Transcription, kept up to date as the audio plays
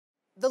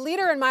The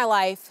leader in my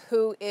life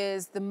who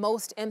is the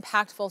most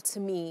impactful to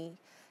me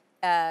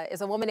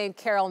is a woman named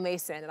Carol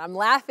Mason. And I'm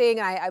laughing,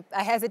 and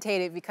I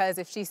hesitated because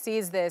if she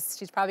sees this,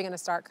 she's probably going to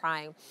start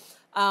crying.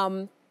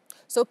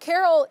 So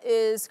Carol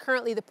is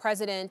currently the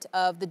president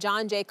of the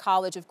John Jay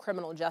College of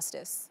Criminal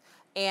Justice.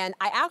 And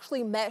I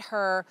actually met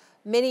her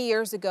many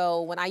years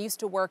ago when I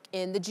used to work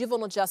in the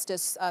juvenile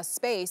justice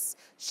space.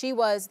 She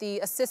was the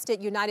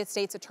Assistant United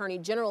States Attorney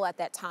General at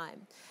that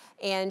time.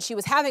 And she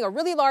was having a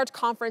really large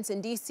conference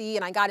in DC,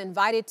 and I got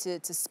invited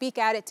to speak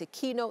at it, to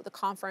keynote the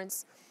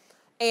conference.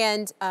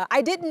 And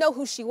I didn't know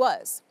who she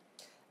was.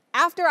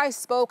 After I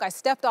spoke, I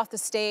stepped off the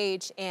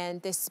stage,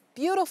 and this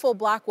beautiful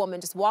black woman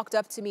just walked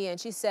up to me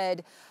and she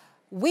said,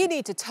 "We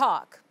need to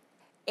talk."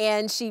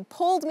 And she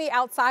pulled me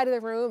outside of the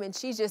room and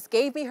she just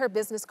gave me her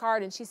business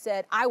card and she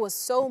said, "I was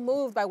so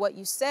moved by what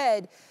you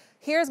said.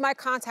 Here's my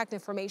contact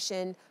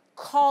information.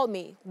 Call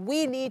me.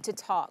 We need to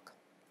talk."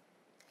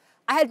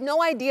 I had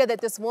no idea that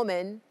this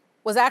woman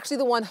was actually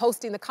the one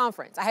hosting the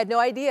conference. I had no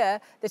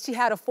idea that she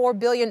had a $4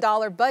 billion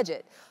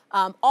budget.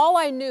 All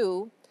I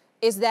knew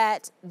is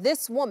that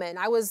this woman,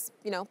 I was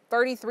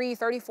 33,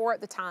 34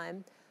 at the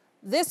time,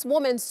 this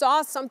woman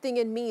saw something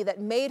in me that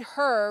made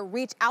her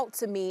reach out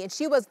to me, and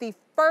she was the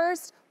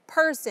first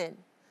person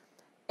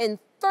in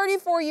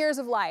 34 years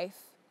of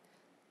life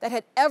that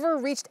had ever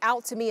reached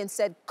out to me and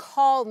said,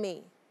 "Call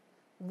me,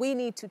 we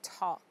need to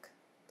talk."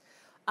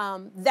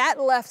 That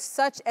left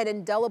such an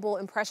indelible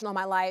impression on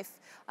my life.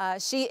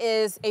 She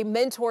is a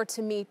mentor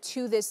to me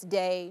to this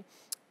day,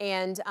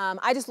 and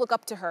I just look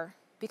up to her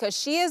because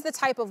she is the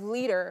type of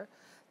leader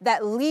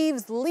that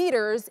leaves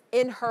leaders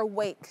in her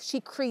wake. She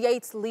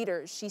creates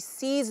leaders. She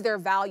sees their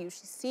value.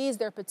 She sees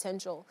their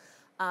potential.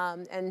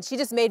 And she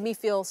just made me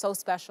feel so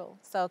special.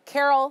 So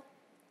Carol,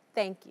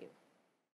 thank you.